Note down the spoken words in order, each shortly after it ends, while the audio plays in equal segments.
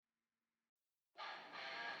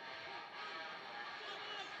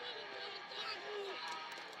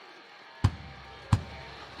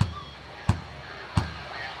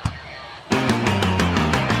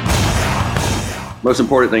Most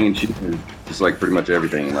important thing in shooting is just like pretty much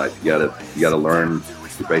everything in life. You gotta learn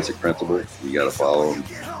the basic principles. You gotta follow them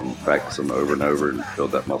and practice them over and over and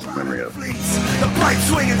build that muscle memory up. The pipe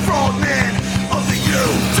swinging frogman of the UTT.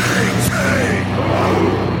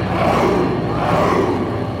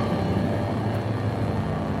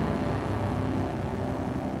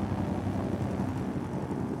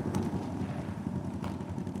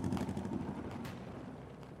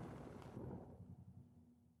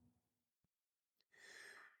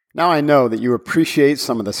 Now I know that you appreciate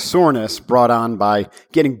some of the soreness brought on by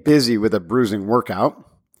getting busy with a bruising workout.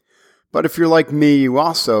 But if you're like me, you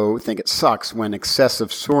also think it sucks when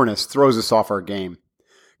excessive soreness throws us off our game,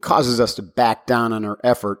 causes us to back down on our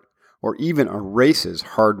effort, or even erases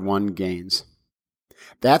hard-won gains.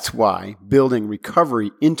 That's why building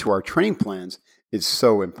recovery into our training plans is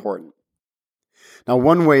so important. Now,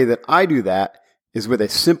 one way that I do that is with a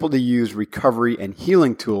simple-to-use recovery and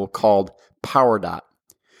healing tool called PowerDot.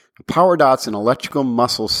 PowerDot's an electrical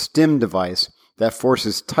muscle stim device that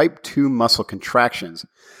forces type 2 muscle contractions,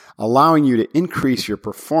 allowing you to increase your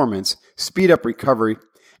performance, speed up recovery,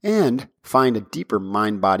 and find a deeper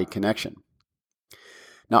mind-body connection.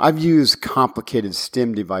 Now, I've used complicated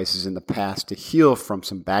stim devices in the past to heal from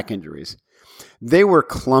some back injuries. They were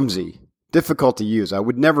clumsy, difficult to use. I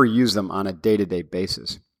would never use them on a day-to-day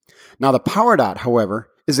basis. Now, the PowerDot,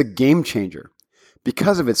 however, is a game changer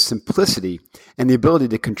because of its simplicity and the ability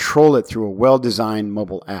to control it through a well-designed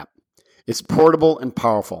mobile app. It's portable and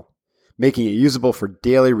powerful, making it usable for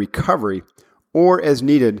daily recovery or as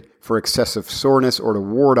needed for excessive soreness or to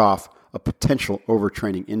ward off a potential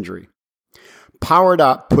overtraining injury.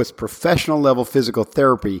 PowerDot puts professional-level physical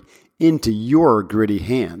therapy into your gritty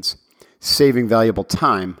hands, saving valuable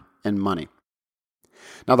time and money.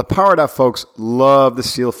 Now, the PowerDot folks love the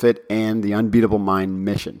Seal Fit and the Unbeatable Mind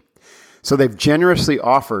mission. So they've generously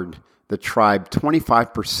offered the tribe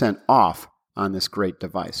 25% off on this great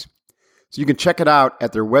device. So you can check it out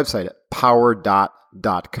at their website at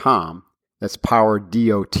powerdot.com. That's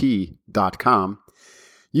powerdot.com.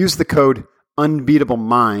 Use the code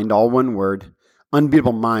UNBEATABLEMIND, all one word,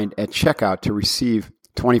 UNBEATABLEMIND at checkout to receive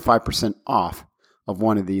 25% off of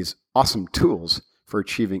one of these awesome tools for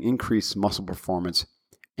achieving increased muscle performance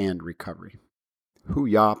and recovery.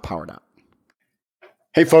 Hoo-yah, PowerDot.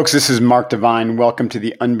 Hey folks, this is Mark Devine. Welcome to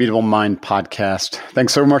the Unbeatable Mind podcast.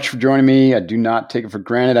 Thanks so much for joining me. I do not take it for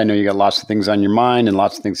granted. I know you got lots of things on your mind and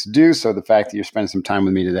lots of things to do. So the fact that you're spending some time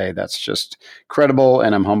with me today, that's just credible,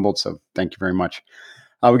 and I'm humbled. So thank you very much.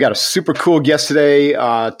 We got a super cool guest today,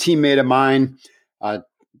 teammate of mine.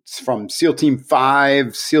 It's from SEAL Team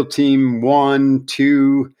 5, SEAL Team 1,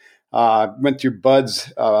 2. Went through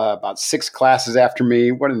Bud's about 6 classes after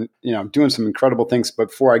me. Doing some incredible things. But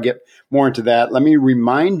before I get more into that, let me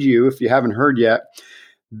remind you, if you haven't heard yet,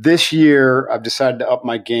 this year I've decided to up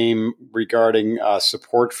my game regarding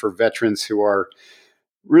support for veterans who are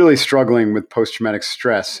really struggling with post-traumatic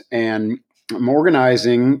stress. And I'm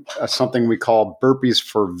organizing something we call Burpees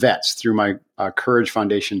for Vets through my Courage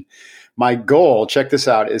Foundation. My goal, check this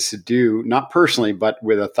out, is to do, not personally, but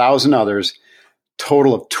with 1,000 others,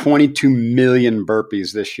 total of 22 million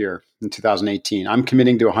burpees this year in 2018. I'm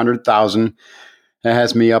committing to 100,000. That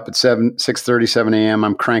has me up at 6:30, 7 a.m.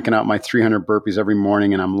 I'm cranking out my 300 burpees every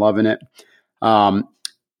morning, and I'm loving it. And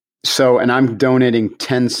I'm donating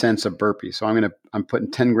 10 cents a burpee. So I'm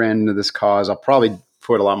putting 10 grand into this cause. I'll probably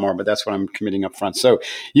put a lot more, but that's what I'm committing up front. So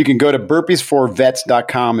you can go to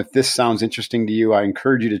burpeesforvets.com. If this sounds interesting to you, I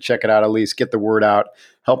encourage you to check it out, at least get the word out,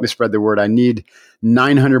 help me spread the word. I need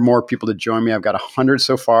 900 more people to join me. I've got 100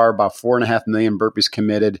 so far, about 4.5 million burpees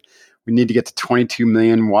committed. We need to get to 22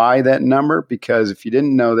 million. Why that number? Because if you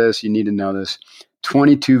didn't know this, you need to know this.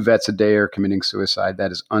 22 vets a day are committing suicide.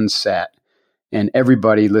 That is unsat. And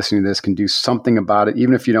everybody listening to this can do something about it.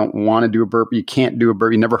 Even if you don't want to do a burpee, you can't do a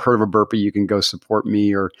burpee, you never heard of a burpee, you can go support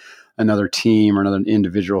me or another team or another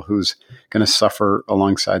individual who's going to suffer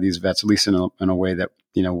alongside these vets, at least in a way that,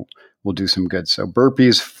 will do some good. So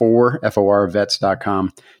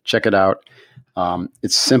burpeesforvets.com. Check it out.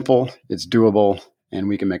 It's simple, it's doable, and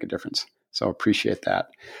we can make a difference. So appreciate that.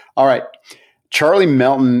 All right. Charlie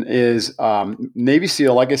Melton is Navy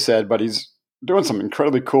SEAL, like I said, but he's doing some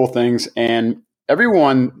incredibly cool things. And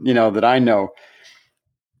everyone, that I know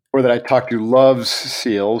or that I talk to loves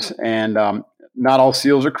SEALs. And not all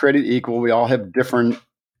SEALs are created equal. We all have different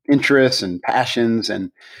interests and passions.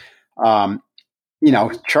 And,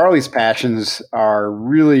 Charlie's passions are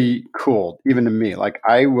really cool, even to me. Like,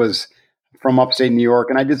 I was from upstate New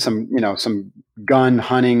York and I did some gun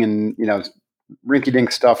hunting and,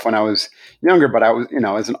 rinky-dink stuff when I was younger. But I was,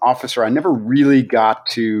 as an officer, I never really got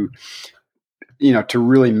to to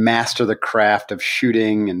really master the craft of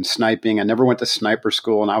shooting and sniping. I never went to sniper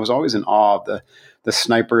school, and I was always in awe of the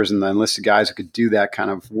snipers and the enlisted guys who could do that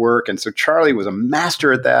kind of work. And so Charlie was a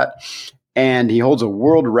master at that, and he holds a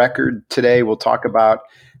world record today. We'll talk about,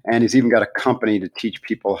 and he's even got a company to teach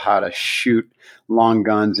people how to shoot long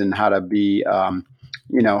guns and how to be, how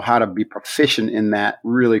to be proficient in that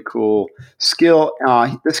really cool skill.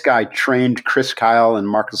 This guy trained Chris Kyle and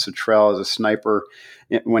Marcus Luttrell as a sniper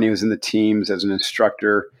when he was in the teams as an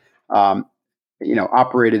instructor.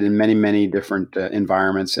 Operated in many, many different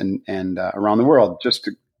environments and around the world. Just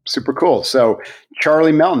super cool. So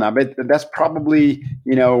Charlie Melton, I bet that's probably,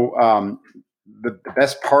 the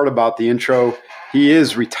best part about the intro. He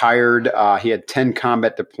is retired. He had 10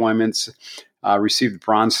 combat deployments, received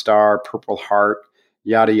Bronze Star, Purple Heart,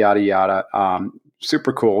 yada, yada, yada.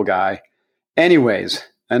 Super cool guy. Anyways,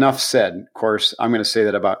 enough said. Of course, I'm going to say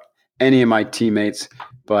that about any of my teammates,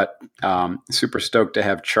 but super stoked to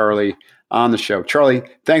have Charlie on the show. Charlie,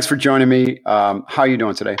 thanks for joining me. How are you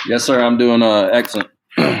doing today? Yes, sir. I'm doing excellent.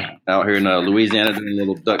 Out here in Louisiana doing a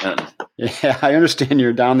little duck hunting. Yeah, I understand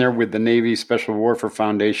you're down there with the Navy Special Warfare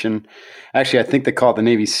Foundation. Actually, I think they call it the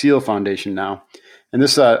Navy SEAL Foundation now. And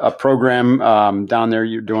this is a program down there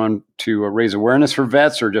you're doing to raise awareness for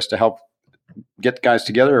vets, or just to help get guys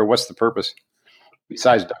together, or what's the purpose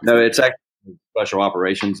besides duck? No, it's actually Special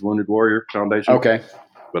Operations Wounded Warrior Foundation. Okay.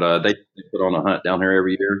 But they put on a hunt down here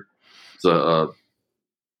every year. It's a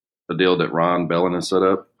deal that Ron Bellin has set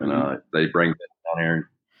up, and they bring that down here and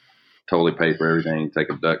totally pay for everything. Take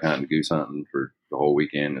them duck hunting, goose hunting for the whole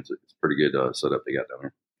weekend. It's pretty good setup they got down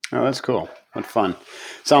here. Oh, that's cool. That's fun.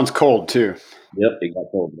 Sounds cold too. Yep, it got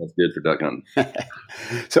cold. That's good for duck hunting.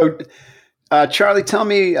 So, Charlie, tell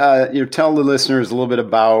me, tell the listeners a little bit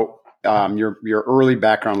about your early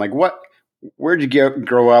background. Like, where'd you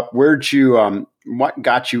grow up? What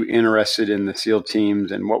got you interested in the SEAL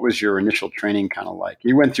teams, and what was your initial training kind of like?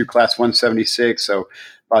 You went through class 176, so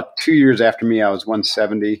about 2 years after me, I was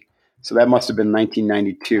 170. So that must have been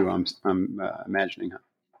 1992. I'm imagining,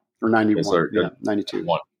 or 91. Yes, sir. Yeah, 92.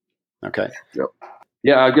 Okay. Yep.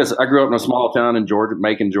 Yeah, I guess I grew up in a small town in Georgia,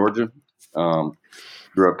 Macon, Georgia.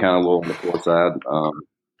 Grew up kind of a little on the poor side.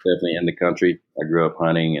 Definitely in the country. I grew up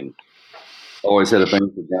hunting and always had a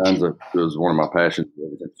thing for guns. It was one of my passions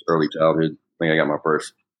since early childhood. I think I got my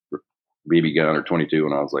first BB gun or 22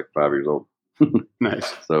 when I was like 5 years old.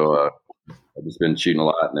 Nice. So I've just been shooting a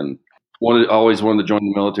lot, and then always wanted to join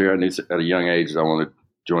the military. I knew at a young age that I wanted to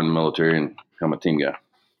join the military and become a team guy.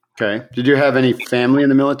 Okay. Did you have any family in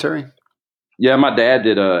the military? Yeah, my dad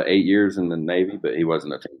did 8 years in the Navy, but he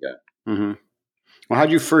wasn't a team guy. Mm-hmm. Well, how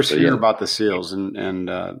did you first hear about the SEALs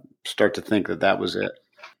and start to think that was it?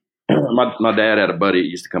 My dad had a buddy that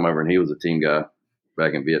used to come over, and he was a team guy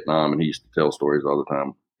back in Vietnam, and he used to tell stories all the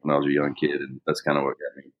time when I was a young kid, and that's kind of what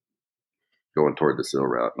got me going toward the SEAL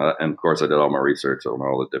route. And of course, I did all my research on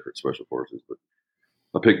all the different special forces, but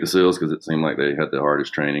I picked the SEALs because it seemed like they had the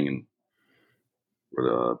hardest training and were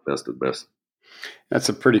the best of the best. That's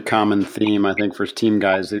a pretty common theme, I think, for team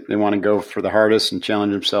guys. They want to go for the hardest and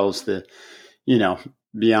challenge themselves to,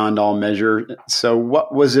 beyond all measure. So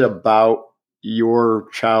what was it about your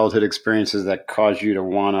childhood experiences that caused you to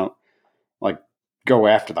want to go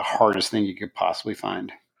after the hardest thing you could possibly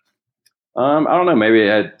find? I don't know. Maybe it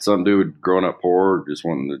had something to do with growing up poor, just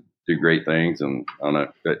wanting to do great things. And I don't know.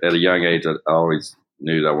 At a young age, I always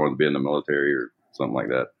knew that I wanted to be in the military or something like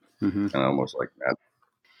that. Mm-hmm. And almost like that.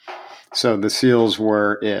 So the SEALs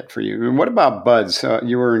were it for you. And what about BUDS?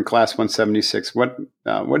 You were in class 176. What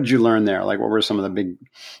did you learn there? Like, what were some of the big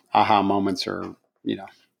aha moments or,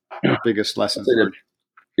 biggest lessons learned?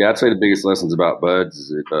 Yeah, I'd say the biggest lessons about BUDS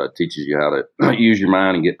is it teaches you how to use your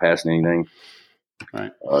mind and get past anything.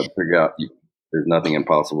 Right. Figure out there's nothing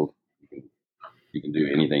impossible. You can do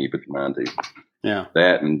anything you put your mind to. Yeah.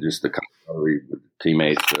 That and just the camaraderie with the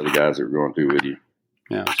teammates, the other guys that were going through with you.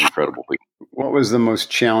 Yeah. It's incredible people. What was the most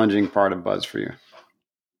challenging part of BUDS for you?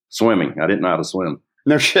 Swimming. I didn't know how to swim.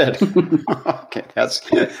 No shit. Okay, most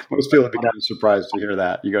people would be kind of surprised to hear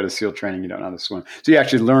that. You go to SEAL training, you don't know how to swim. So you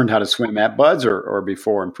actually learned how to swim at BUDS or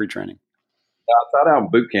before in pre-training? I tried out in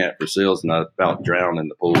boot camp for SEALs, and I about drowned in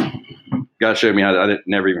the pool. Guy showed me how I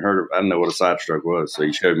never even heard of. I didn't know what a side stroke was, so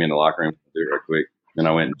he showed me in the locker room. Do it right quick. Then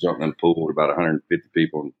I went and jumped in the pool with about 150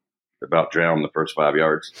 people and about drowned the first 5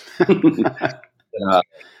 yards.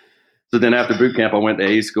 So then after boot camp, I went to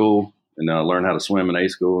A school and learned how to swim in A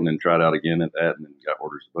school, and then tried out again at that, and then got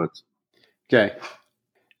orders to BUDS. Okay.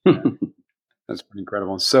 That's pretty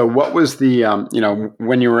incredible. So what was the,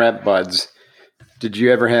 when you were at BUDS, did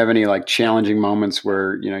you ever have any challenging moments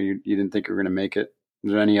where, you didn't think you were going to make it?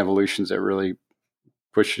 Was there any evolutions that really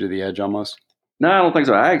pushed you to the edge almost? No, I don't think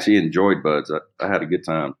so. I actually enjoyed buds. I had a good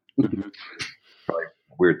time. Mhm. Probably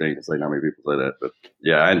a weird thing to say. Not many people say that, but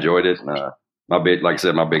yeah, I enjoyed it. And, like I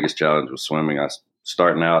said, my biggest challenge was swimming.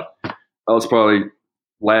 Starting out, I was probably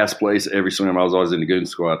last place every swim. I was always in the goon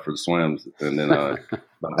squad for the swims, and then about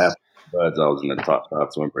half the buds, I was in the top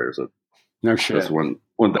 5 swim pairs. So No shit. that's one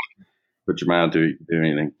thing. Put your mind to it, you can do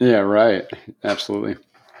anything. Yeah, right. Absolutely.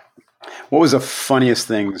 What was the funniest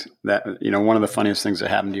things that, one of the funniest things that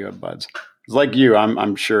happened to you at Buds? Like you,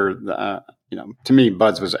 I'm sure, to me,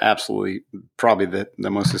 Buds was absolutely probably the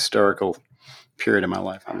most hysterical period of my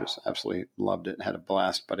life. I just absolutely loved it and had a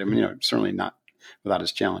blast. But I mean, certainly not without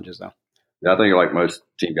its challenges, though. Yeah, I think like most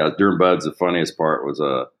team guys, during Buds, the funniest part was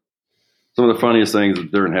some of the funniest things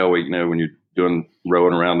during Hell Week, when you're doing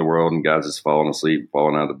rowing around the world and guys just falling asleep,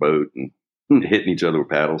 falling out of the boat and hitting each other with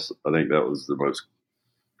paddles. I think that was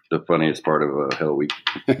the funniest part of Hell Week.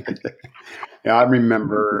 Yeah, I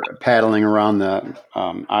remember paddling around the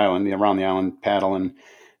island paddling.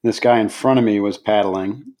 This guy in front of me was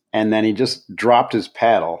paddling, and then he just dropped his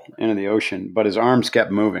paddle into the ocean, but his arms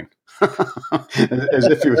kept moving as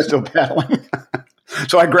if he was still paddling.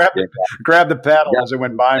 So I grabbed the paddle as it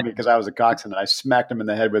went by me because I was a coxswain, and I smacked him in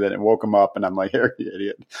the head with it and woke him up. And I'm like, "Here, you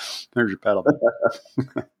idiot! There's your paddle."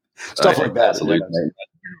 Stuff like that. Absolutely.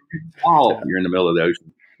 You're in the middle of the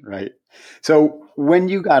ocean. Right. So when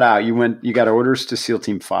you got out, you got orders to SEAL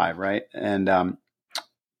Team 5, right? And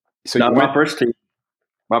my first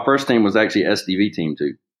team was actually SDV Team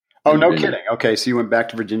 2. Oh, no kidding. Okay, so you went back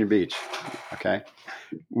to Virginia Beach. Okay.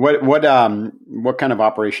 What kind of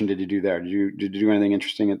operation did you do there? Did you do anything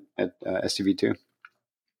interesting at SDV 2?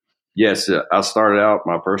 Yes, I started out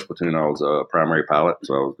my first platoon. I was a primary pilot,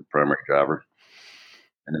 so I was the primary driver.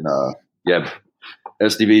 And then,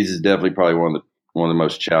 SDVs is definitely probably one of the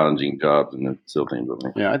most challenging jobs in the SEAL teams. I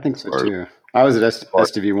think. Yeah, I think so too. I was at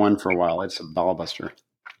SDV 1 for a while. It's a ball buster.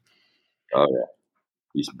 Oh yeah,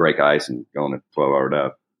 used to break ice and go on a 12-hour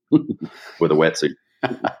dive with a wetsuit.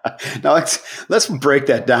 Now let's break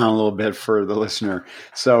that down a little bit for the listener.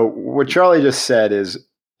 So what Charlie just said is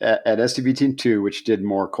at SDV Team 2, which did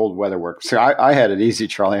more cold weather work. So I had it easy,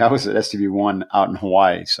 Charlie. I was at SDV 1 out in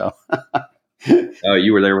Hawaii. So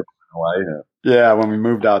you were there with Hawaii. Yeah, when we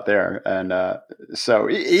moved out there. And so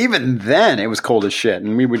even then it was cold as shit.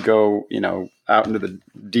 And we would go, out into the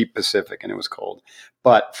deep Pacific and it was cold.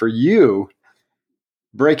 But for you,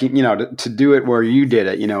 breaking, to do it where you did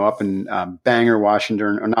it, up in Bangor,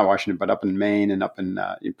 Washington, or not Washington, but up in Maine and up in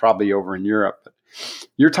probably over in Europe. But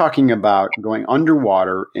you're talking about going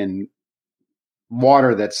underwater in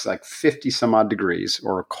water that's like 50 some odd degrees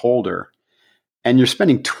or colder. And you're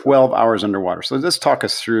spending 12 hours underwater. So let's talk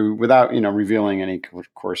us through, without revealing any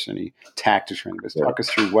tactics or anything. Let's talk us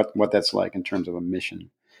through what that's like in terms of a mission.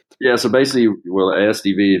 Yeah. So basically,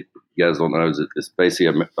 SDV, if you guys don't know, it's basically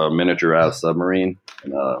a miniaturized submarine,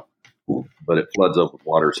 but it floods up with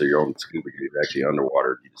water, so you're on scuba gear. You're actually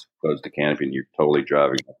underwater. You just close the canopy, and you're totally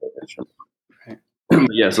driving that instrument. Right.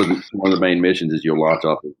 Yeah. So one of the main missions is you'll launch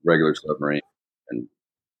off a regular submarine and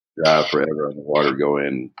drive forever underwater, go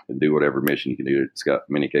in and do whatever mission you can do. It's got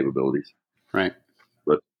many capabilities. Right.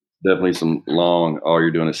 But definitely some long, all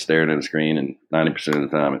you're doing is staring at a screen, and 90% of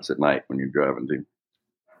the time it's at night when you're driving too.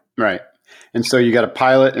 Right. And so you got a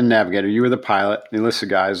pilot and navigator. You were the pilot. The list of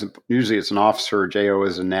guys, usually it's an officer or JO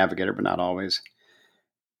is a navigator, but not always.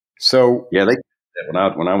 So yeah,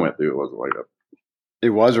 when I went through, it wasn't like that. It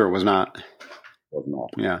was or it was not? It was not.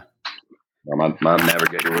 Yeah. My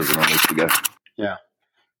navigator was an enlisted guy. Yeah.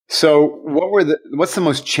 So what's the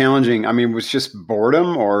most challenging? I mean, was just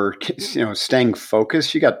boredom or, staying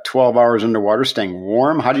focused? You got 12 hours underwater, staying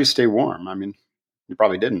warm. How do you stay warm? I mean, you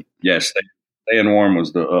probably didn't. Yes. Staying warm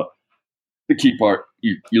was the key part.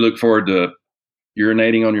 You look forward to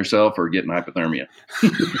urinating on yourself or getting hypothermia.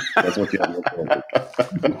 That's what you have to look forward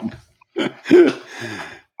to.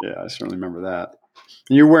 Yeah, I certainly remember that.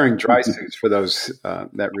 You're wearing dry suits for those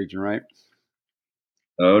that region, right?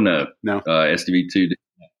 Oh, no. No. SDV 2 didn't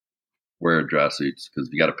wear dry suits because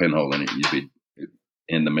if you got a pinhole in it, you'd be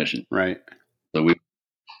in the mission. Right. So we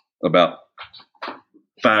about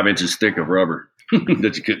 5 inches thick of rubber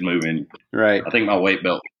that you couldn't move in. Right. I think my weight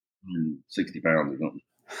belt was 60 pounds or something.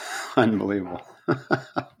 Unbelievable.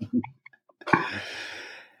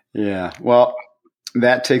 Yeah. Well,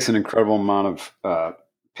 that takes an incredible amount of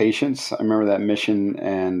patience. I remember that mission,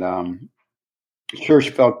 and sure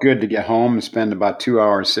felt good to get home and spend about 2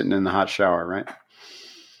 hours sitting in the hot shower, right?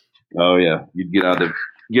 Oh yeah, you'd get out of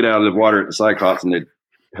the water at the Cyclops, and they'd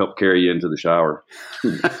help carry you into the shower.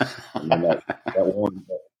 And then that warm,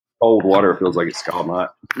 cold water feels like it's scalding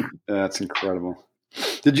hot. That's incredible.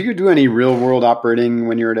 Did you do any real world operating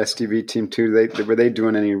when you were at STV Team 2? Were they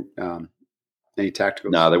doing any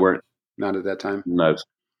tacticals? No, they weren't. Not at that time. No,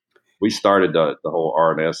 we started the whole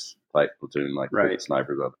RNS type platoon, like Right. the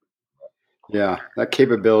snipers up. Yeah, that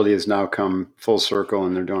capability has now come full circle,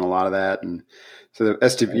 and they're doing a lot of that. And so the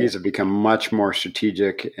STVs have become much more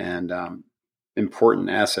strategic and important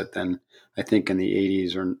asset than I think in the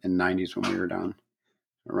 80s or in 90s when we were down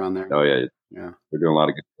around there. Oh yeah, Yeah. they're doing a lot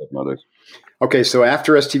of good stuff nowadays. Okay, so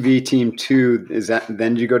after STV Team 2, is that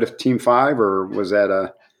then did you go to Team 5, or was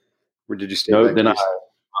that where did you stay? No, back then I east?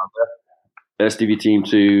 left STV Team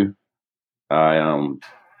 2. I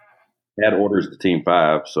had orders to Team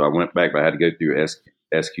 5, so I went back, but I had to go through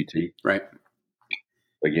SQT Right.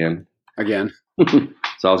 again. Again.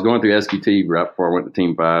 So I was going through SQT right before I went to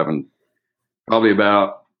Team 5, and probably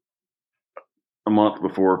about a month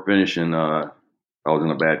before finishing, I was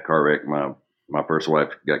in a bad car wreck. My first wife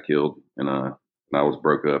got killed, and I was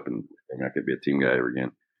broke up, and I could be a team guy ever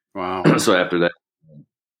again. Wow. So after that,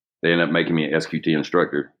 they ended up making me an SQT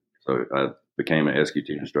instructor. So I became an SQT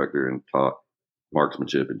instructor and taught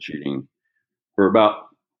marksmanship and shooting for about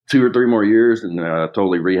 2 or 3 more years, and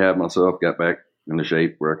totally rehabbed myself, got back into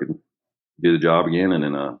shape where I could do the job again, and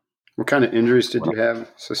then What kind of injuries did you have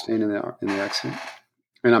sustained in the accident?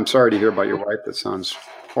 And I'm sorry to hear about your wife. That sounds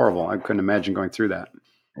horrible. I couldn't imagine going through that.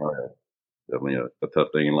 definitely a tough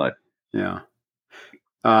thing in life. Yeah.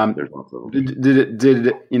 There's lots of them. Did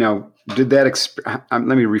that?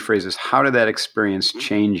 Let me rephrase this. How did that experience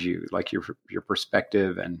change you, like your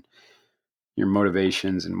perspective and your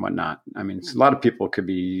motivations and whatnot? I mean, a lot of people could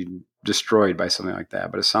be destroyed by something like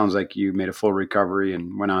that, but it sounds like you made a full recovery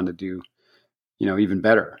and went on to do, even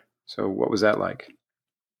better. So, what was that like?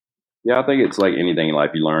 Yeah, I think it's like anything in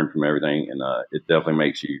life. You learn from everything, and it definitely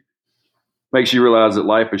makes you realize that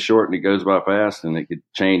life is short and it goes by fast, and it could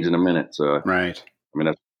change in a minute. So, Right. I mean,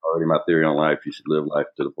 that's already my theory on life. You should live life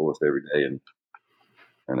to the fullest every day, and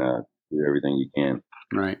do everything you can.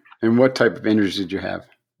 Right. And what type of injuries did you have?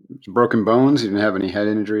 Broken bones? You didn't have any head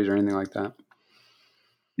injuries or anything like that?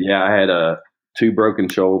 Yeah, I had 2 broken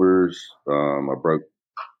shoulders. I broke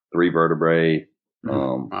 3 vertebrae.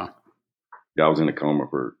 Wow. Yeah, I was in a coma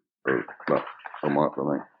for about a month,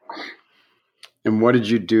 I think. And what did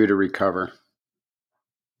you do to recover?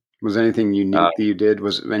 Was there anything unique that you did?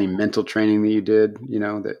 Was there any mental training that you did?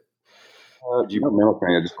 That mental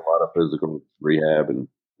training, just a lot of physical rehab and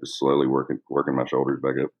just slowly working my shoulders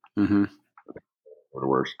back up. Mm-hmm. For the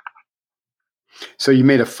worst. So you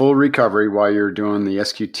made a full recovery while you're doing the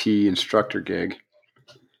SQT instructor gig,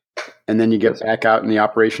 and then you get back out in the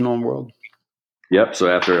operational world? Yep. So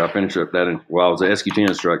after I finished up that, I was an SQT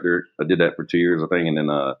instructor. I did that for 2 years, I think, and then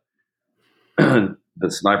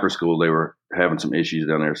the sniper school, they were having some issues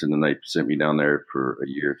down there, so then they sent me down there for a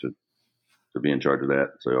year to be in charge of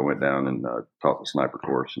that. So I went down and taught the sniper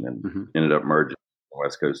course, and then ended up merging the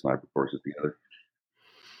West Coast sniper courses together.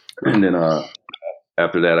 And then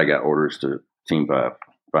after that, I got orders to Team 5.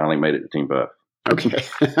 Finally made it to Team 5. Okay.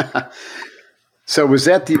 So was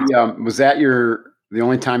that the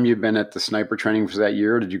only time you've been at the sniper training for that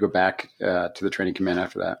year, or did you go back to the training command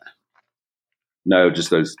after that? No, just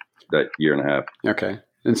that year and a half. Okay.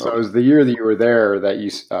 And so it was the year that you were there that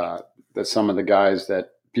you that some of the guys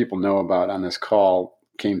that people know about on this call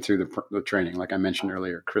came through the training, like I mentioned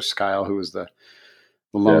earlier. Chris Kyle, who was the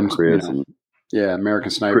lone, Chris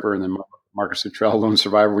American sniper, and then Marcus Luttrell, lone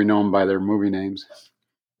survivor. We know them by their movie names.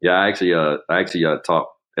 Yeah, I actually taught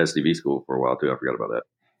SDV school for a while too. I forgot about that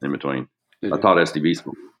in between. I taught SDV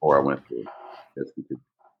school before I went to SDV.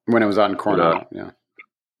 When it was out in Coronado, yeah.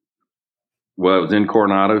 Well, it was in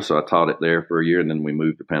Coronado, so I taught it there for a year, and then we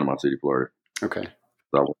moved to Panama City, Florida. Okay.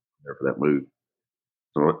 So I went there for that move.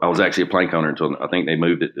 So I was actually a plank hunter until I think they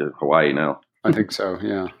moved it to Hawaii now. I think so,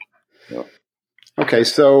 yeah. Yeah. Okay,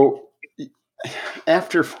 so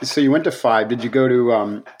you went to 5. Did you go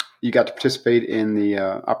to you got to participate in the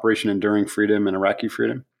Operation Enduring Freedom and Iraqi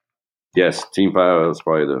Freedom? Yes, Team 5 was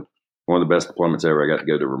probably one of the best deployments ever. I got to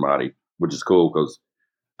go to Ramadi, which is cool because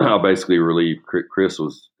I basically relieved. Chris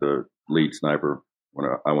was the lead sniper when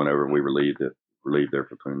I went over, and we relieved their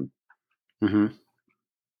platoon. Mm-hmm.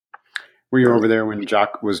 Were you over there when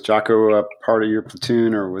Jocko a part of your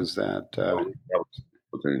platoon, or was that?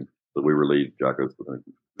 Platoon, but we relieved Jocko's platoon.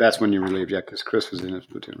 That's when you relieved, yeah, because Chris was in his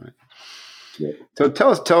platoon, right? Yeah. So tell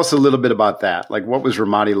us a little bit about that. Like, what was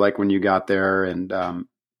Ramadi like when you got there, and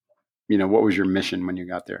what was your mission when you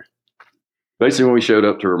got there? Basically, when we showed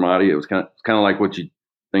up to Ramadi, it was kind of like what you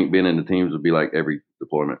think being in the teams would be like every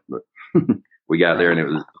deployment. But we got there, and it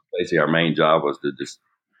was basically our main job was to just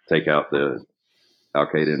take out the Al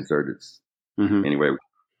Qaeda insurgents anyway.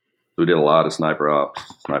 we did a lot of sniper ops,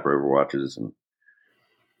 sniper overwatches, and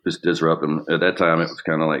just disrupting. At that time, it was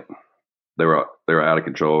kind of like they were out of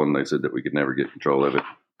control, and they said that we could never get control of it.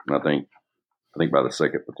 And I think by the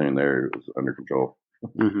second platoon there, it was under control.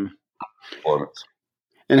 Mm-hmm. Deployments.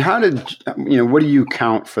 And how did, what do you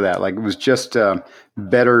count for that? Like, it was just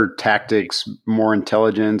better tactics, more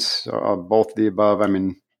intelligence, both of the above? I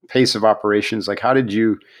mean, pace of operations. Like, how did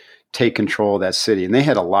you take control of that city? And they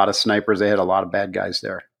had a lot of snipers. They had a lot of bad guys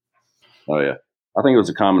there. Oh, yeah. I think it was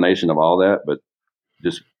a combination of all that, but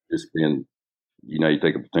just being, you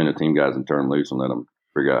take a platoon of team guys and turn loose and let them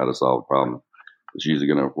figure out how to solve a problem. It's usually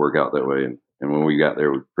going to work out that way. And when we got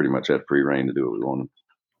there, we pretty much had free reign to do what we wanted.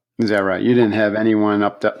 Is that right? You didn't have anyone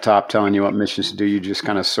up top telling you what missions to do. You just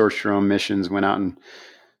kind of sourced your own missions, went out and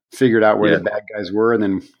figured out where the bad guys were, and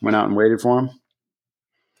then went out and waited for them?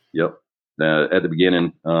 Yep. At the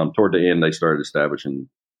beginning, toward the end, they started establishing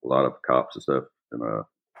a lot of cops and stuff and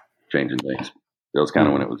changing things. That was kind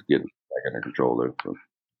of when it was getting back under control, though. So.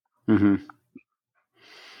 Mm-hmm.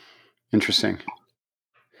 Interesting.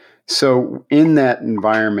 So in that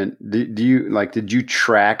environment, did you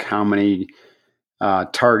track how many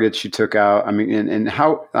targets you took out? I mean, and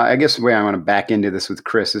how, I guess the way I want to back into this with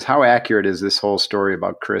Chris is how accurate is this whole story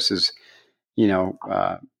about Chris's, Chris,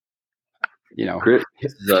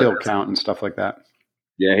 kill count and stuff like that?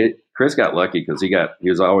 Yeah, Chris got lucky because he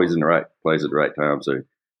was always in the right place at the right time. So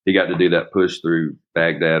he got to do that push through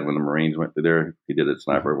Baghdad when the Marines went through there. He did a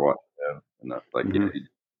sniper watch, and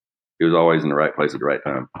he was always in the right place at the right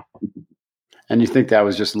time. And you think that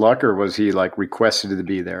was just luck, or was he like requested to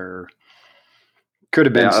be there? Or could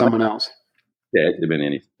have been someone else. Yeah, it could have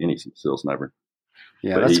been any SEAL sniper.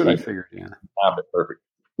 Yeah, but that's what I figured. Yeah, but perfect.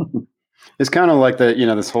 It's kind of like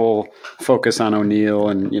this whole focus on O'Neill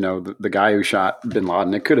and the guy who shot Bin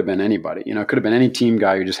Laden. It could have been anybody. It could have been any team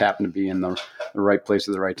guy who just happened to be in the right place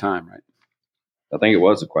at the right time, right? I think it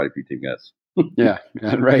was quite a few team guys. yeah,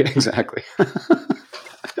 right, exactly.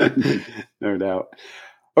 No doubt.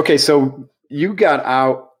 Okay, so you got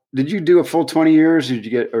out. Did you do a full 20 years? Did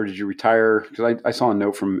you retire? Because I saw a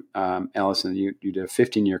note from Allison. You did a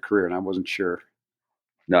 15-year career, and I wasn't sure.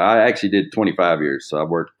 No, I actually did 25 years. So I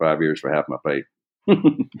worked 5 years for half my pay.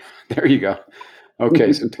 There you go.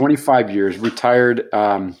 Okay, so 25 years. Retired.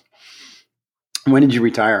 When did you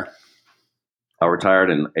retire? I retired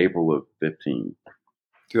in April of 15.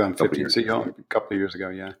 2015. So a couple of years ago,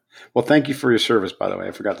 yeah. Well, thank you for your service, by the way.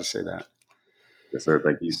 I forgot to say that. Yes, sir.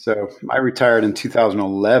 Thank you. So I retired in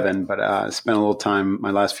 2011, but I spent a little time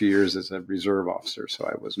my last few years as a reserve officer. So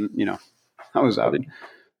I wasn't, I was out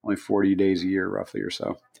only 40 days a year, roughly, or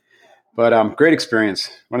so. But great experience.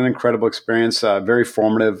 What an incredible experience. Very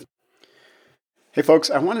formative. Hey, folks,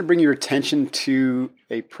 I want to bring your attention to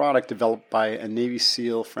a product developed by a Navy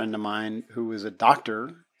SEAL friend of mine who was a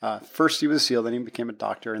doctor. First, he was a SEAL, then he became a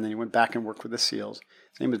doctor, and then he went back and worked with the SEALs.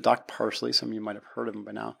 His name is Doc Parsley. Some of you might have heard of him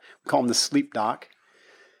by now. We call him the Sleep Doc.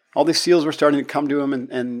 All these SEALs were starting to come to him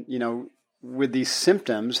and with these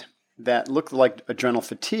symptoms that looked like adrenal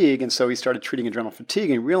fatigue. And so he started treating adrenal fatigue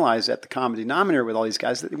and realized that the common denominator with all these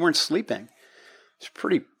guys that they weren't sleeping. It's a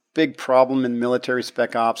pretty big problem in military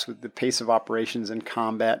spec ops with the pace of operations and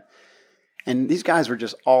combat. And these guys were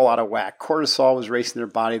just all out of whack. Cortisol was racing their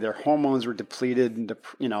body. Their hormones were depleted. And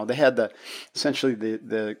they had essentially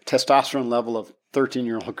the testosterone level of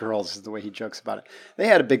 13-year-old girls is the way he jokes about it. They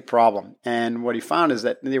had a big problem. And what he found is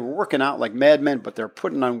that they were working out like madmen, but they're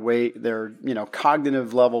putting on weight. Their,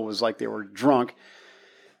 cognitive level was like they were drunk.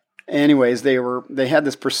 Anyways, they had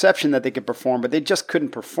this perception that they could perform, but they just couldn't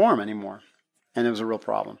perform anymore. And it was a real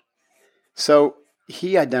problem. So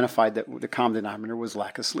he identified that the common denominator was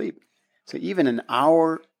lack of sleep. So even an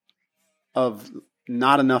hour of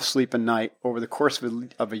not enough sleep a night over the course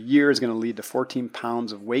of a year is going to lead to 14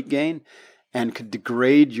 pounds of weight gain and could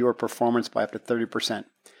degrade your performance by up to 30%.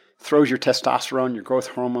 Throws your testosterone, your growth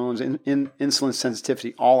hormones, insulin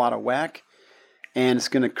sensitivity all out of whack. And it's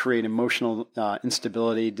going to create emotional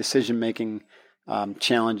instability, decision-making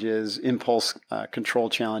challenges, impulse control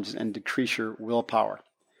challenges, and decrease your willpower.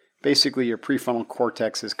 Basically, your prefrontal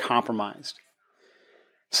cortex is compromised.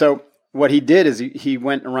 So what he did is he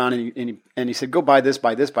went around and he said, go buy this,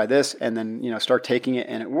 and then start taking it,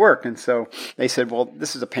 and it worked. And so they said, well,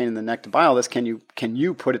 this is a pain in the neck to buy all this. Can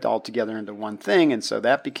you put it all together into one thing? And so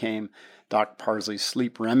that became Doc Parsley's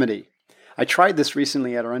Sleep Remedy. I tried this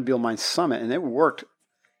recently at our Unbeal Mind Summit, and it worked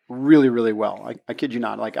really, really well. I kid you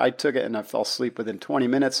not. Like, I took it and I fell asleep within 20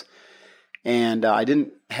 minutes, and I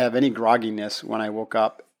didn't have any grogginess when I woke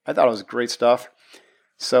up. I thought it was great stuff.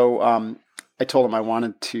 So I told him I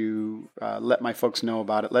wanted to let my folks know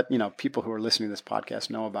about it, let people who are listening to this podcast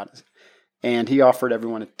know about it. and he offered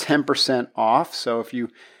everyone a 10% off. So if you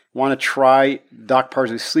want to try Doc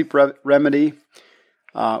Parsley's Sleep Remedy,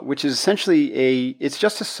 which is essentially it's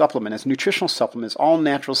just a supplement. It's a nutritional supplement. It's all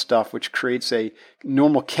natural stuff, which creates a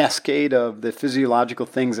normal cascade of the physiological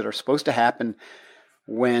things that are supposed to happen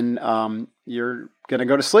when you're going to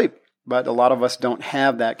go to sleep. But a lot of us don't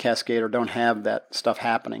have that cascade or don't have that stuff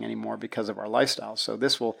happening anymore because of our lifestyle. So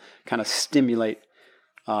this will kind of stimulate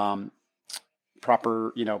proper,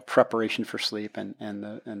 preparation for sleep and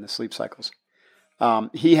the sleep cycles.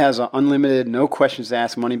 He has an unlimited, no questions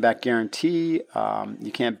asked, money back guarantee.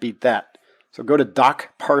 You can't beat that. So go to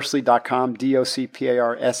docparsley.com,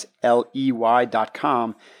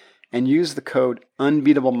 DOCPARSLEY.com, and use the code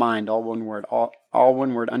Unbeatable Mind, all one word, all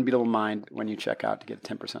one word, Unbeatable Mind, when you check out to get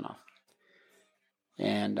 10% off.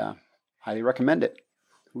 And highly recommend it.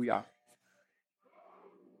 Hoo-yah.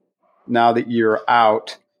 Now that you're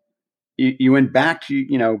out, you went back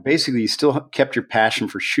to, basically you still kept your passion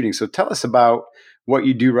for shooting. So tell us about what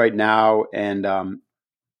you do right now. And I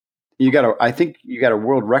think you got a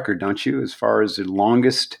world record, don't you, as far as the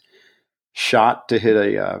longest shot to hit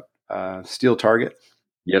a steel target?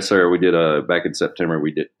 Yes, sir. We did back in September.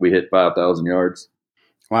 We hit 5,000 yards.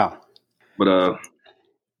 Wow. But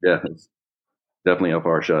yeah, it's definitely a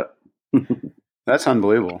far shot. That's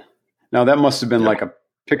unbelievable. Now that must have been like a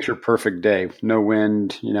picture perfect day. No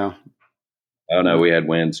wind, Oh no, we had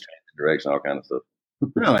winds, changing direction, all kind of stuff.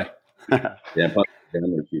 Really? Yeah, we're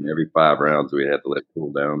shooting every 5 rounds. We had to let it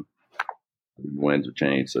cool down. The winds would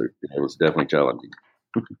change, so it was definitely challenging.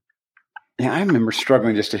 Yeah, I remember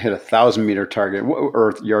struggling just to hit 1,000-meter target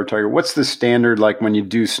or yard target. What's the standard like when you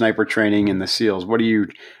do sniper training in the SEALs?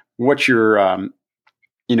 What's your kind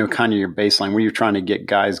of your baseline? What are you trying to get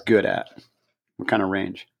guys good at? What kind of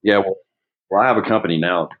range? Yeah, well, I have a company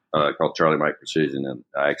now called Charlie Mike Precision, and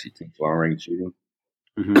I actually teach long range shooting.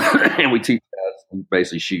 Mm-hmm. And we teach guys to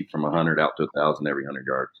basically shoot from 100 out to 1,000 every 100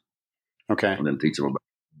 yards. Okay. And then teach them about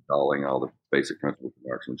installing all the basic principles of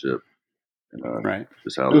marksmanship. And, right.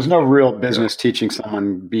 Just how there's no real business teaching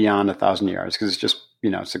someone beyond 1,000 yards because it's just,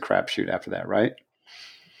 it's a crapshoot after that, right?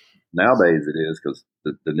 Nowadays it is because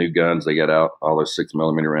the new guns they got out, all those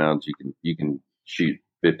 6mm rounds, you can shoot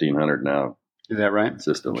 1,500 now. Is that right?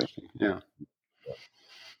 Consistently. Yeah.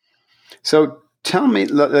 So tell me,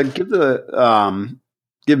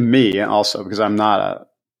 give me also, because I'm not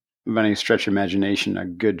by any stretch of imagination a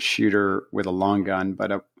good shooter with a long gun,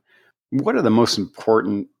 but what are the most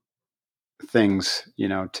important things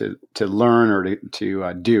to learn or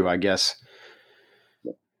to do, I guess,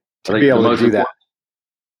 to be able to do that?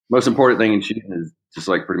 Most important thing in shooting is just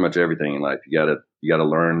like pretty much everything in life. You gotta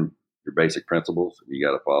learn your basic principles. You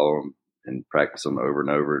gotta follow them and practice them over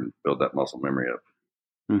and over and build that muscle memory up.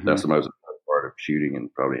 Mm-hmm. That's the most important part of shooting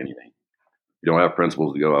and probably anything. If you don't have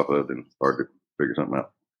principles to go off of, then it's hard to figure something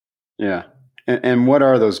out. Yeah. And what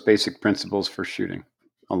are those basic principles for shooting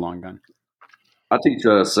a long gun? I teach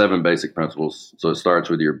 7 basic principles. So it starts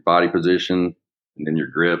with your body position, and then your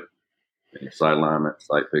grip, and your sight alignment,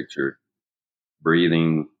 sight picture,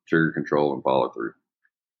 breathing, trigger control, and follow through.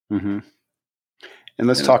 Mm-hmm. And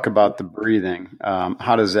let's talk about the breathing.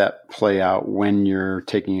 How does that play out when you're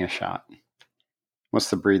taking a shot? What's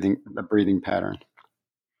the breathing pattern?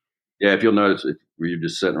 Yeah, if you'll notice, if you're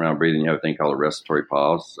just sitting around breathing, you have a thing called a respiratory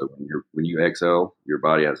pause. So when you exhale, your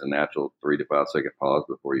body has a natural 3 to 5 second pause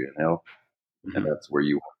before you inhale. Mm-hmm. And that's where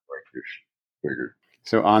you want to break your trigger.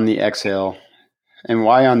 So on the exhale, and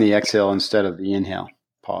why on the exhale instead of the inhale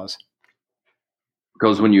pause?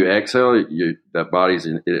 Because when you exhale, you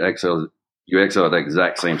exhale at the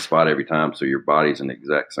exact same spot every time, so your body's in the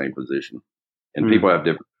exact same position. And people have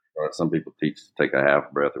different. Some people teach to take a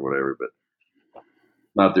half breath or whatever, but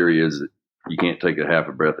my theory is that you can't take a half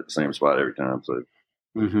a breath at the same spot every time. So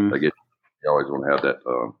I guess you always want to have that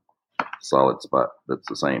solid spot that's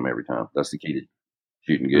the same every time. That's the key to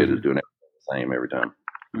shooting good is doing it the same every time.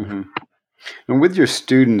 Mm-hmm. And with your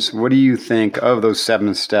students, what do you think of those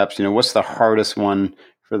 7 steps? What's the hardest one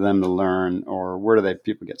for them to learn, or where do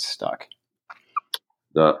people get stuck?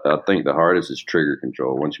 I think the hardest is trigger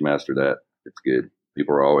control. Once you master that, it's good.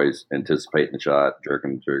 People are always anticipating the shot,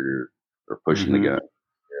 jerking the trigger, or pushing the gun.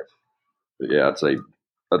 But yeah, I'd say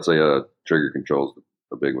trigger control is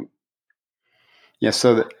a big one. Yeah.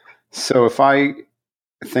 So if I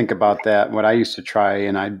think about that, what I used to try,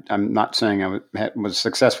 and I'm not saying I was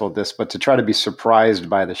successful at this, but to try to be surprised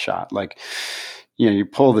by the shot. Like, you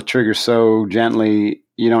pull the trigger so gently,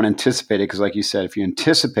 you don't anticipate it. Because like you said, if you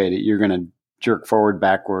anticipate it, you're going to jerk forward,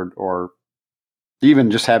 backward, or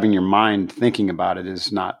even just having your mind thinking about it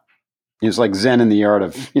is not, it's like Zen in the art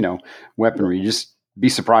of, weaponry. You just be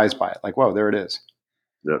surprised by it. Like, whoa, there it is.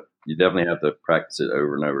 Yep. you definitely have to practice it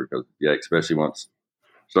over and over because, yeah, especially once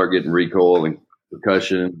you start getting recoil and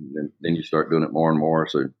percussion, and then you start doing it more and more.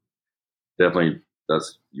 So definitely,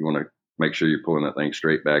 you want to make sure you're pulling that thing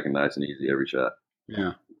straight back and nice and easy every shot.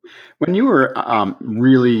 Yeah. When you were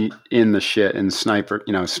really in the shit and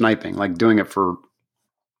sniping, like doing it for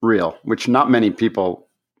real, which not many people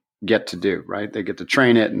get to do, right? They get to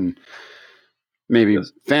train it and maybe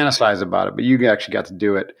Yes. fantasize about it, but you actually got to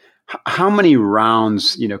do it. How many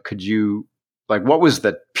rounds, could you, like, what was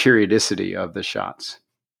the periodicity of the shots?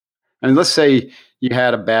 And let's say you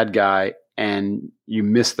had a bad guy and you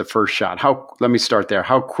missed the first shot. Let me start there.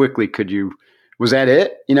 How quickly was that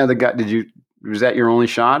it? The guy, was that your only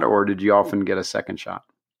shot or did you often get a second shot?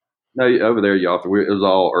 No, over there, it was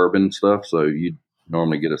all urban stuff. So you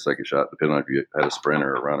normally get a second shot depending on if you had a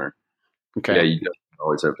sprinter or a runner. Okay. Yeah, you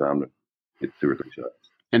always have time to get 2 or 3 shots.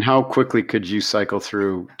 And how quickly could you cycle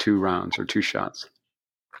through 2 rounds or 2 shots?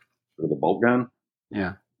 For the bolt gun?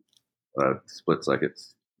 Yeah. Split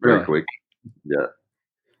seconds. Very quick. Yeah.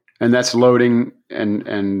 And that's loading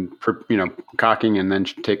and cocking and then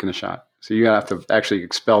taking the shot. So you have to actually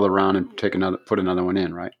expel the round and put another one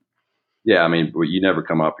in, right? Yeah, I mean, but you never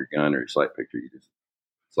come off your gun or your sight picture. You just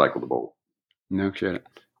cycle the bolt. No shit.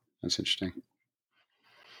 That's interesting.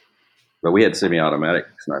 But we had semi-automatic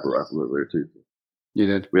sniper rifles over there too. You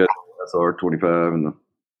did? We had SR-25 and the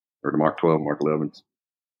Mark 12, Mark 11s.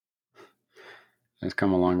 It's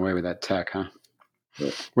come a long way with that tech, huh?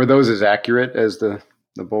 Yeah. Were those as accurate as the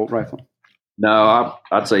bolt rifle? No,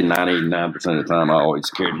 I'd say 99% of the time I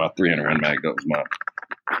always carried my 300 Round mag. That was my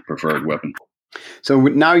preferred weapon. So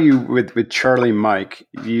now you with Charlie Mike,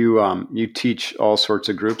 you teach all sorts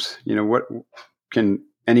of groups. What can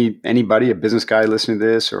anybody, a business guy listening to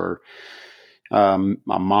this, or a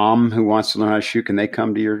mom who wants to learn how to shoot, can they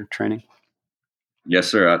come to your training? Yes,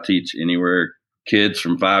 sir. I teach anywhere, kids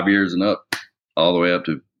from 5 years and up, all the way up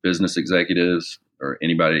to business executives or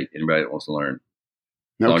anybody that wants to learn.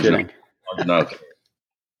 No kidding.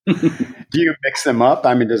 Do you mix them up?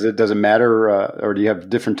 I mean, does it matter, or do you have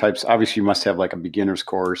different types? Obviously, you must have like a beginner's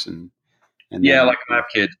course and yeah, like when I have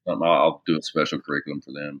kids, I'll do a special curriculum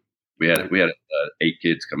for them. We had 8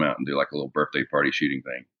 kids come out and do like a little birthday party shooting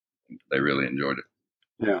thing. They really enjoyed it.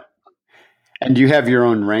 Yeah. And do you have your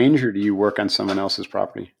own range, or do you work on someone else's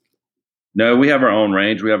property? No, we have our own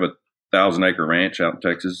range. We have a 1,000-acre ranch out in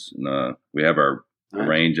Texas, and we have our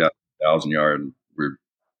range out 1,000 yard. And we're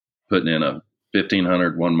putting in a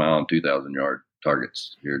 1,500, 1 mile, and 2,000 yard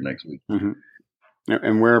targets here next week. Mm-hmm.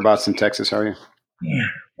 And whereabouts in Texas are you?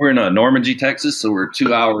 We're in Normandy, Texas, so we're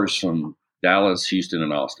 2 hours from Dallas, Houston,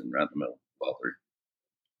 and Austin, right in the middle of all 3.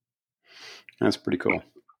 That's pretty cool.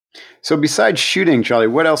 So besides shooting, Charlie,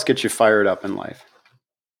 what else gets you fired up in life?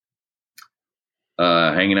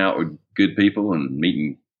 Hanging out with good people and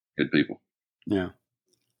meeting good people. Yeah.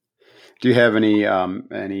 Do you have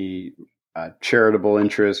any charitable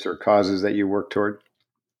interests or causes that you work toward?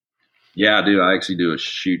 Yeah, I do. I actually do a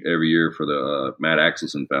shoot every year for the Matt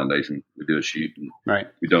Axelson Foundation. We do a shoot, and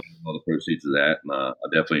we donate all the proceeds of that. And I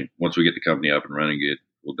definitely, once we get the company up and running,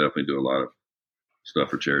 we'll definitely do a lot of stuff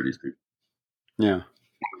for charities too. Yeah.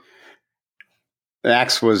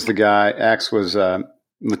 Axe was Luttrell's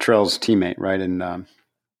teammate, right? In Red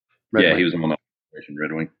Wing. He was on Operation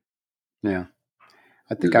Red Wing. Yeah,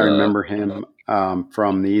 I think I remember him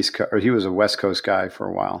from the East Coast, or he was a West Coast guy for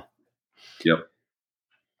a while. Yep.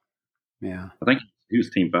 Yeah. I think he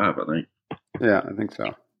was Team 5, I think. Yeah, I think so.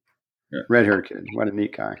 Yeah. Red-haired kid. What a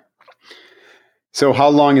neat guy. So how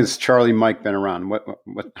long has Charlie Mike been around?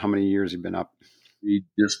 How many years has he been up? He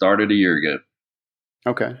just started a year ago.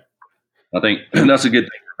 Okay. I think that's a good thing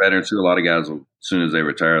for veterans too. A lot of guys, as soon as they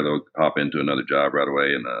retire, they'll hop into another job right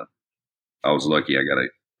away. And I was lucky. I got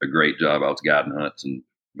a great job. I was guiding hunts and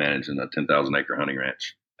managing a 10,000-acre hunting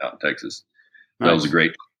ranch out in Texas. Nice. That was a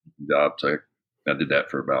great job. So I did that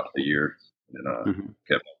for about a year, and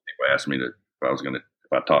kept people asking me if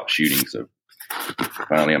I taught shooting. So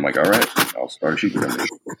finally, I'm like, all right, I'll start shooting.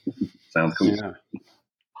 Sounds cool. Yeah.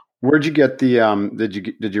 Where'd you get the?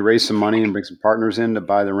 Did you raise some money and bring some partners in to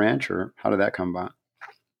buy the ranch, or how did that come about?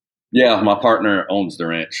 Yeah, my partner owns the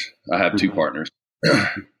ranch. I have 2 partners,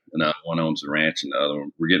 and one owns the ranch, and the other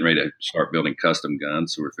one, we're getting ready to start building custom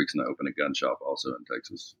guns. So we're fixing to open a gun shop also in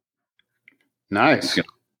Texas. Nice.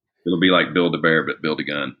 It'll be like Build a Bear, but build a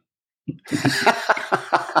gun.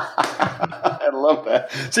 I love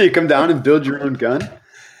that. So you come down and build your own gun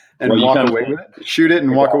and walk away with it, shoot it,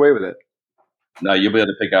 and walk away with it. No, you'll be able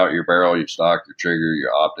to pick out your barrel, your stock, your trigger,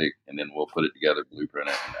 your optic, and then we'll put it together, blueprint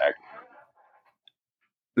it, and activate it.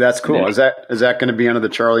 That's cool. Is that going to be under the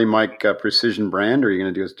Charlie Mike Precision brand, or are you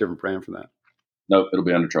going to do a different brand for that? Nope, it'll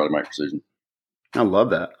be under Charlie Mike Precision. I love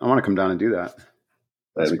that. I want to come down and do that.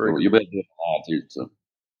 That's That'd be very cool. cool. You'll be able to do it online too. So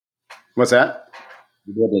What's that?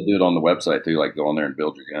 you'll be able to do it on the website too, like go on there and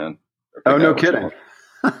build your gun. or Oh, pick no out what you kidding.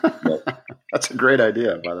 want. That's a great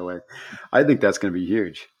idea, by the way. I think that's going to be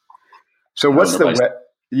huge. So I what's don't the know if I- web?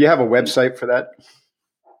 You have a website for that?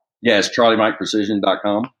 Yeah, it's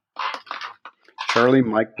CharlieMikePrecision.com.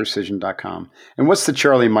 CharlieMikePrecision.com. And what's the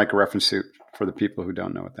Charlie Mike reference to for the people who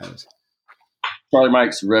don't know what that is? Charlie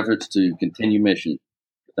Mike's reference to continue mission.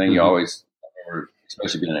 The thing you Mhm. always, or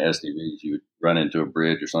especially being an SDVs, you would run into a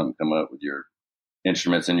bridge or something, come up with your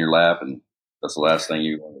instruments in your lap, and that's the last thing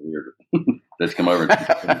you want to hear. Just come over.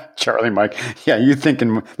 And, Charlie Mike. Yeah, you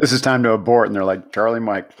thinking this is time to abort, and they're like, Charlie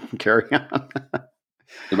Mike, carry on.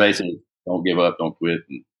 so basically, don't give up, don't quit,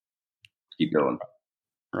 and keep going.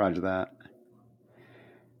 Roger that.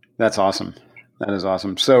 That's awesome. That is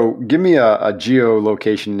awesome. So give me a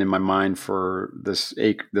geolocation in my mind for this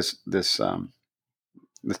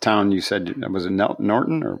town you said, was it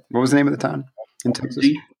Norton, or what was the name of the town in Texas?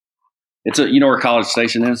 It's you know where College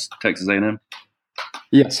Station is, Texas A&M?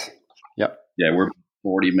 Yes. Yep. Yeah, we're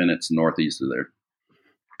 40 minutes northeast of there.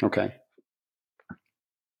 Okay.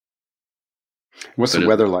 What's the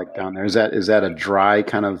weather like down there? Is that a dry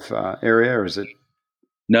kind of area, or is it?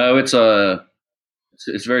 No, it's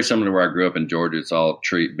very similar to where I grew up in Georgia. It's all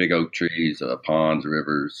big oak trees, ponds,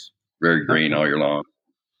 rivers, very green all year long.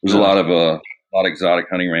 There's a lot of exotic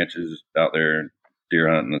hunting ranches out there. Deer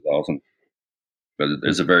hunting is awesome, but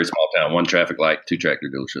it's a very small town. 1 traffic light, 2 tractor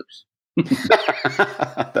dealerships.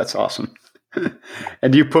 That's awesome.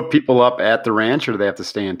 And do you put people up at the ranch, or do they have to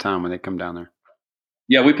stay in town when they come down there?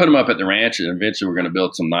 Yeah, we put them up at the ranch, and eventually we're going to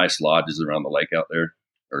build some nice lodges around the lake out there,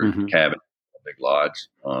 or cabin, a big lodge.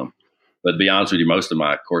 But to be honest with you, most of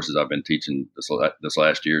my courses I've been teaching this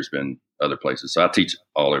last year has been other places. So I teach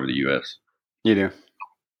all over the U.S. You do?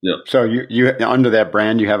 Yeah. So you under that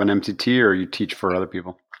brand, you have an MTT, or you teach for other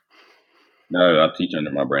people? No, I teach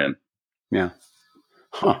under my brand. Yeah.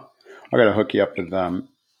 Huh. I got to hook you up with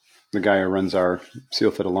the guy who runs our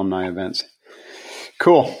SealFit alumni events.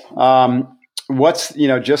 Cool. What's,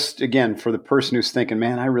 just again, for the person who's thinking,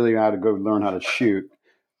 man, I really ought to go learn how to shoot.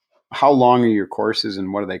 How long are your courses,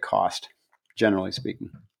 and what do they cost, generally speaking?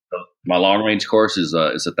 My long range course is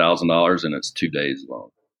 $1,000, and it's 2 days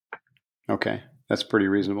long. Okay, that's pretty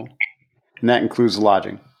reasonable, and that includes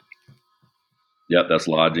lodging. Yep, that's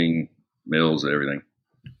lodging, meals, everything.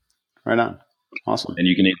 Right on. Awesome. And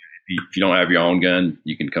you can, if you don't have your own gun,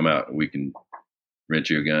 you can come out and we can rent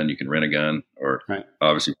you a gun. You can rent a gun, or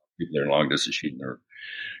obviously people that are long distance shooting are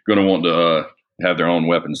going to want to have their own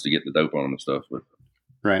weapons to get the dope on them and stuff. But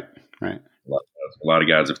Right. A lot of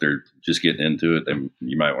guys, if they're just getting into it, then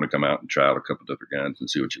you might want to come out and try out a couple different guns and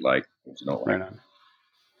see what you like, what you don't like. Right on.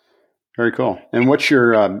 Very cool. And what's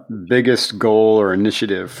your biggest goal or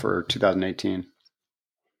initiative for 2018?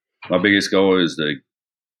 My biggest goal is to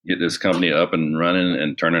get this company up and running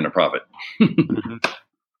and turning a profit.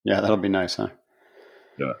 Yeah, that'll be nice, huh?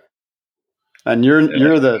 Yeah. And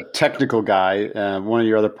you're the technical guy. One of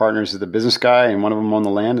your other partners is the business guy, and one of them on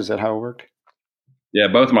the land. Is that how it worked? Yeah,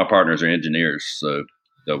 both of my partners are engineers. So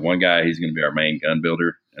the one guy, he's going to be our main gun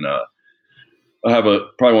builder, and I have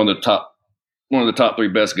probably one of the top 3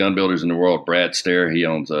 best gun builders in the world, Brad Stair. He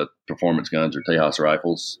owns Performance Guns or Tejas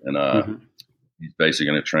Rifles, and he's basically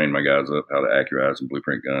going to train my guys up how to accurize and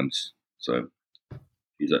blueprint guns. So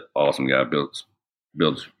he's an awesome guy. Builds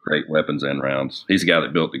great weapons and rounds. He's the guy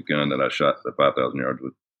that built the gun that I shot the 5,000 yards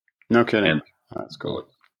with. No kidding. And, that's cool.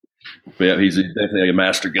 But yeah, he's definitely a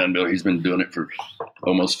master gun builder. He's been doing it for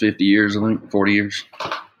almost 50 years, I think, 40 years.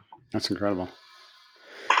 That's incredible.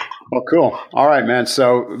 Well, cool. All right, man.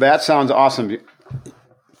 So that sounds awesome.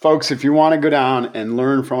 Folks, if you want to go down and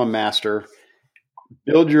learn from a master,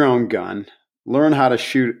 build your own gun, learn how to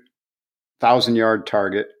shoot 1,000-yard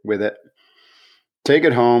target with it, take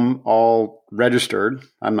it home all registered.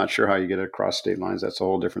 I'm not sure how you get it across state lines. That's a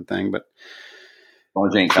whole different thing. But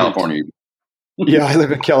Only thing in California. Yeah, I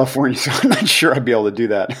live in California, so I'm not sure I'd be able to do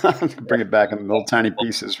that. Bring it back in little tiny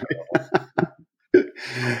pieces. Right?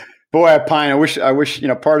 Boy, I pine. I wish.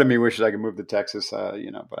 Part of me wishes I could move to Texas.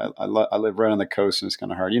 But I live right on the coast, and it's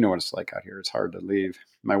kind of hard. You know what it's like out here. It's hard to leave.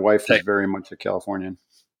 My wife is very much a Californian.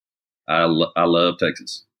 I love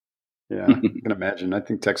Texas. Yeah, I can imagine. I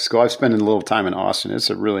think Texas. I've spent a little time in Austin. It's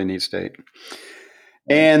a really neat state,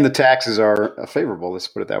 and the taxes are favorable. Let's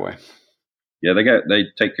put it that way. Yeah, they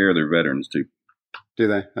take care of their veterans too. Do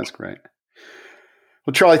they? That's great.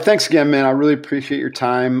 Well, Charlie, thanks again, man. I really appreciate your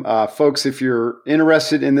time. Folks, if you're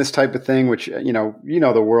interested in this type of thing, which,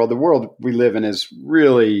 the world we live in is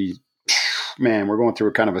really, man, we're going through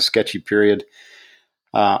a kind of a sketchy period.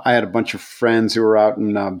 I had a bunch of friends who were out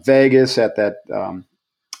in Vegas at that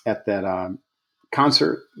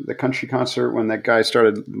concert, the country concert, when that guy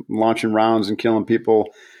started launching rounds and killing people.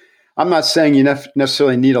 I'm not saying you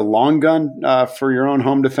necessarily need a long gun for your own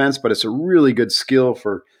home defense, but it's a really good skill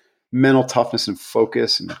for mental toughness and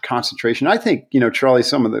focus and concentration. I think, Charlie,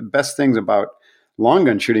 some of the best things about long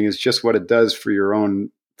gun shooting is just what it does for your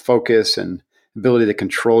own focus and ability to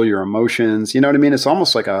control your emotions. You know what I mean? It's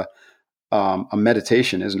almost like a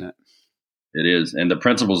meditation, isn't it? It is. And the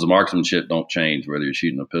principles of marksmanship don't change, whether you're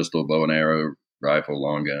shooting a pistol, bow and arrow, rifle,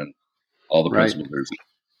 long gun, all the principles.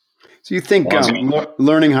 So you think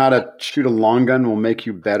learning how to shoot a long gun will make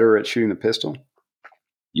you better at shooting the pistol?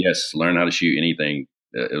 Yes. Learn how to shoot anything.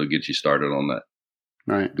 It'll get you started on that.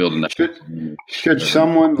 Right. Building that. Should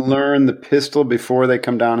someone learn the pistol before they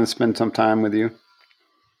come down and spend some time with you?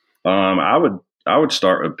 I would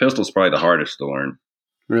start with pistol's probably the hardest to learn.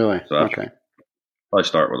 Really? So okay. Probably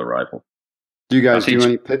start with a rifle. Do you guys do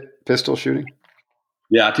any pistol shooting?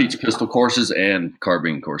 Yeah, I teach pistol courses and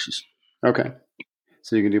carbine courses. Okay.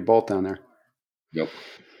 So you can do both down there. Yep.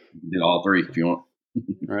 You can do all three if you want.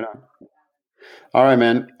 Right on. All right,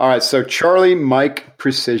 man. All right. So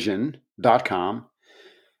CharlieMikePrecision.com.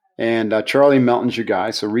 And Charlie Melton's your guy.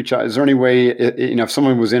 So reach out. Is there any way, if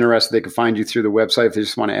someone was interested, they could find you through the website if they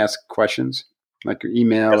just want to ask questions, like your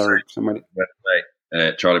email or somebody? Website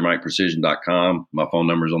at CharlieMikePrecision.com. My phone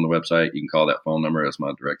number is on the website. You can call that phone number. That's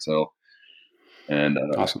my direct cell. And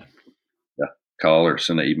awesome. Yeah, call or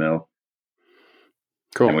send an email.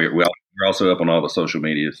 Cool. And we're also up on all the social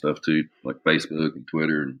media stuff too, like Facebook and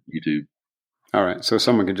Twitter and YouTube. All right. So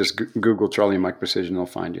someone can just Google Charlie Mike Precision. They'll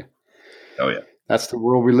find you. Oh, yeah. That's the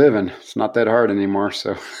world we live in. It's not that hard anymore.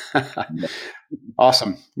 So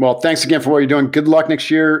awesome. Well, thanks again for what you're doing. Good luck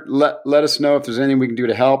next year. Let us know if there's anything we can do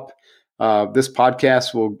to help. This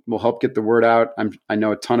podcast will help get the word out. I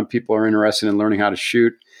know a ton of people are interested in learning how to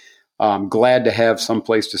shoot. I'm glad to have some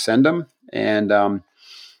place to send them, and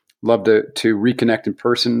love to reconnect in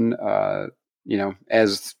person,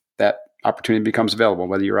 as that opportunity becomes available,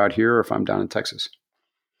 whether you're out here or if I'm down in Texas.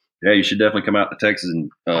 Yeah, you should definitely come out to Texas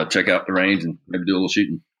and check out the range and maybe do a little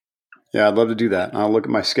shooting. Yeah, I'd love to do that. I'll look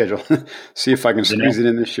at my schedule, see if I can squeeze it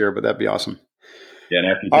in this year, but that'd be awesome. Yeah,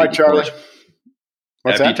 and after you all right, Charlie.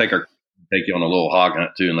 After you take you on a little hog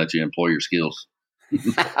hunt too and let you employ your skills.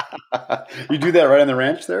 You do that right on the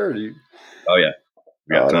ranch there? Or do you? Oh, yeah.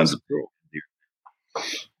 We got tons of cool.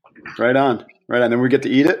 Right on. Then we get to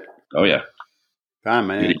eat it? Oh, yeah.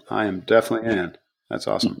 Man, I am definitely in. That's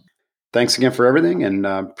awesome. Thanks again for everything, and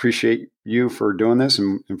appreciate you for doing this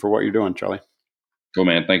and for what you're doing, Charlie. Cool,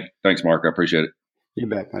 man. Thanks, Mark. I appreciate it. You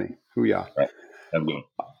bet, buddy. Hoo-yah. Right. Have a good one.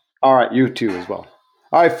 All right, you too as well.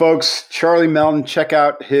 All right, folks, Charlie Melton, check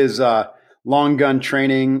out his long gun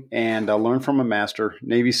training and learn from a master.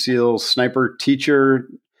 Navy SEALs sniper teacher,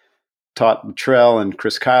 taught Trell and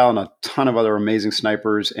Chris Kyle and a ton of other amazing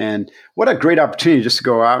snipers. And what a great opportunity just to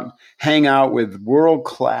go out and hang out with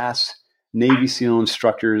world-class Navy SEAL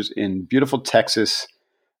instructors in beautiful Texas,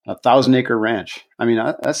 a 1,000-acre ranch. I mean,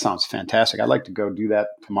 that sounds fantastic. I'd like to go do that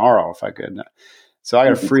tomorrow if I could. So I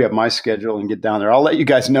got to free up my schedule and get down there. I'll let you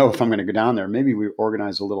guys know if I'm going to go down there. Maybe we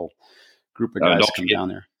organize a little group of guys to come down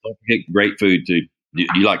there. Don't forget great food too. Do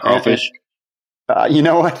you like crawfish? You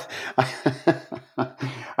know what?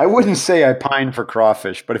 I wouldn't say I pine for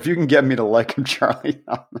crawfish, but if you can get me to like them, Charlie,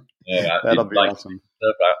 that'll be awesome.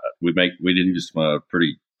 We did just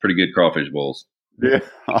pretty good crawfish bowls. Yeah,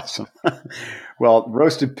 awesome. Well,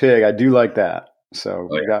 roasted pig, I do like that. So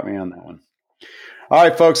you got me on that one. All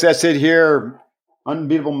right, folks, that's it here.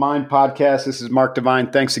 Unbeatable Mind Podcast. This is Mark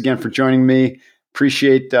Devine. Thanks again for joining me.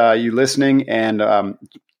 Appreciate you listening and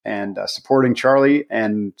supporting Charlie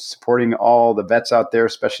and supporting all the vets out there,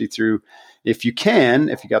 especially through, if you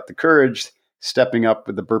got the courage, stepping up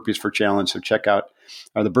with the Burpees for Challenge. So check out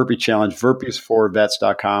the Burpee Challenge,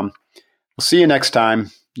 burpeesforvets.com. We'll see you next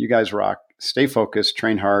time. You guys rock. Stay focused,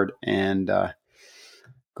 train hard, and go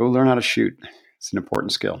learn how to shoot. It's an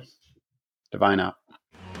important skill. Devine out.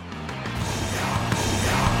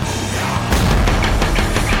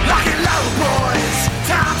 Lock and load, boys.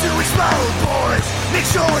 Time to explode, boys. Make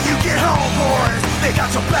sure you get home, boys. They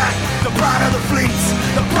got your back, the pride of the fleets,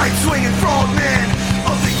 the bright swinging frogmen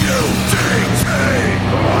of the UDT.